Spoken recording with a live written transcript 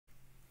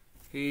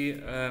Hey,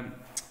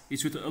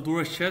 it's with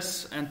Adora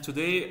Chess, and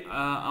today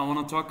I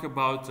want to talk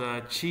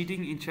about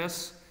cheating in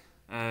chess,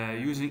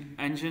 using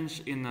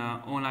engines in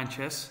online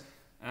chess.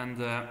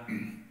 And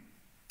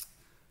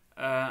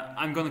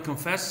I'm gonna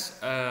confess,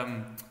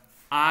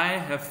 I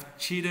have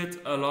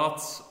cheated a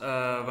lot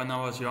when I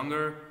was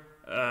younger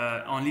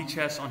on League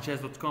Chess, on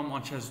chess.com,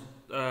 on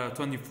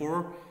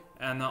chess24,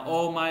 and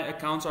all my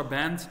accounts are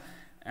banned.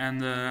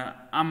 And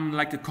I'm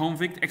like a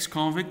convict,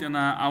 ex-convict, and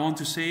I want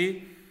to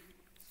say,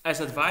 as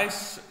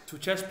advice to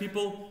chess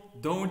people,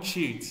 don't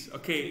cheat.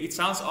 Okay, it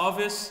sounds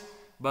obvious,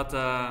 but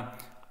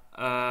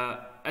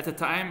at the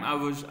time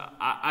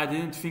I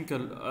didn't think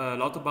a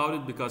lot about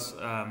it because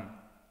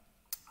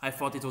I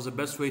thought it was the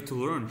best way to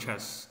learn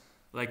chess.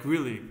 Like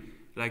really,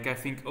 like I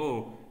think,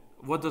 oh,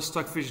 what does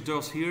Stockfish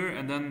does here,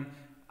 and then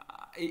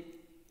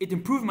it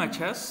improved my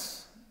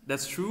chess.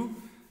 That's true,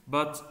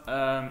 but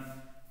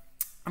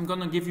I'm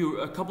gonna give you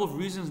a couple of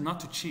reasons not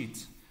to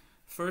cheat.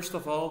 First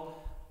of all,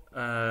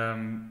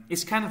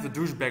 it's kind of a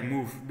douchebag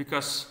move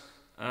because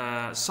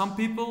some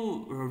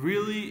people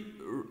really,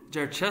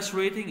 their chess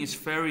rating is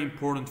very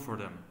important for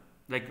them,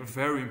 like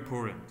very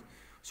important.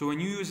 So when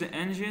you use an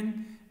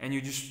engine and you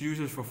just use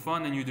it for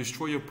fun and you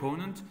destroy your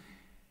opponent,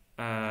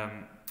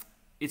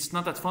 it's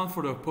not that fun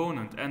for the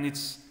opponent, and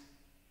it's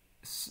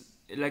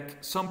like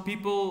some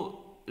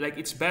people, like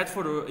it's bad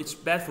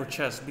for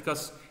chess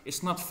because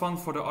it's not fun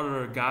for the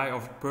other guy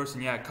or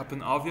person. Yeah,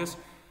 Captain Obvious,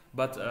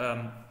 but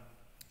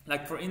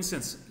like for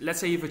instance, let's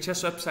say you have a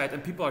chess website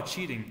and people are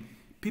cheating.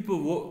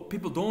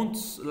 People don't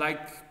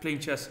like playing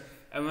chess.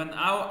 And when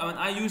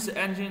I use the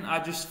engine, I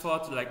just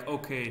thought like,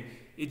 okay,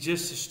 it's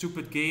just a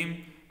stupid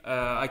game.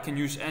 I can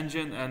use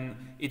engine and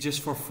it's just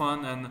for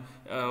fun. And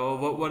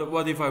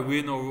what if I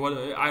win, or what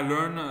I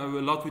learn a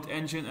lot with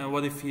engine? And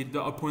what if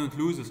the opponent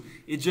loses?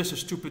 It's just a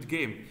stupid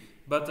game.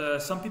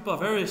 But some people are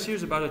very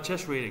serious about the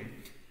chess rating,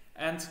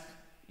 and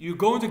you're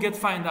going to get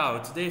found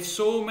out. They have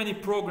so many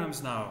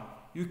programs now.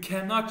 You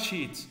cannot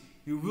cheat.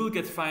 You will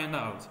get found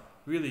out.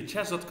 Really,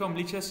 chess.com,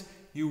 League Chess,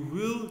 you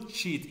will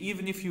cheat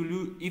even if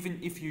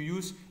you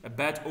use a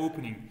bad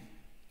opening,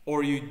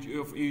 or you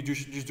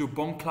just do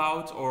bomb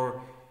cloud,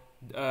 or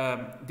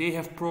they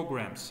have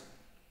programs.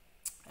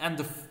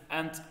 And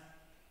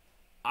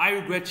I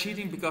regret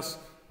cheating because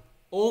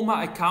all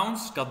my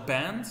accounts got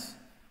banned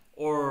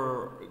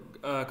or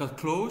got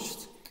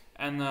closed.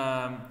 And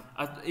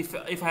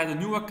if I had a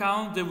new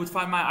account, they would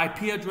find my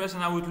IP address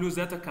and I would lose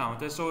that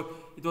account. And so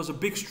it was a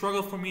big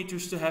struggle for me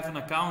just to have an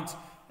account.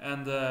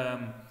 And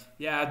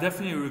yeah, I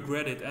definitely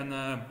regret it. And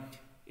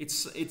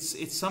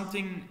it's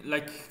something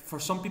like, for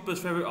some people it's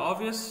very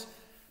obvious,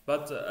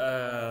 but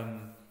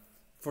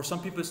for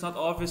some people it's not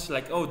obvious.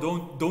 Like, oh,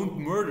 don't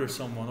murder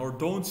someone or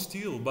don't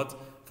steal. But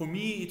for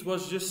me, it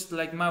was just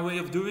like my way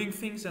of doing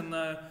things, and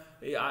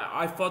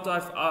I thought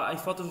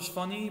it was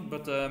funny,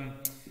 but.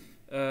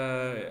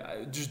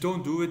 Just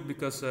don't do it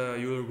because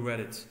you'll regret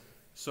it.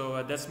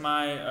 So that's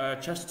my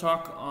chess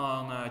talk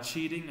on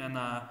cheating, and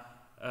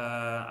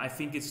I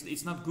think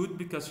it's not good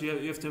because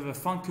you have to have a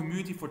fun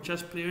community for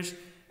chess players.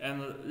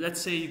 And let's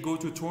say you go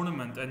to a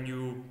tournament and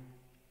you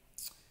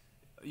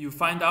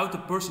find out the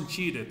person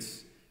cheated.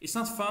 It's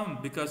not fun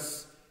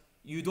because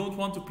you don't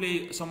want to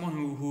play someone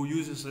who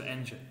uses an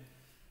engine.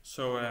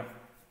 So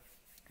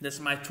that's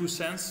my 2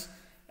 cents,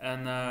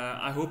 and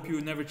I hope you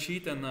never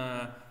cheat, and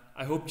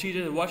I hope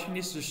cheaters watching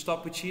this to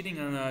stop with cheating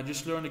and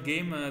just learn the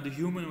game the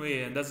human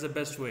way, and that's the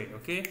best way,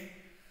 okay?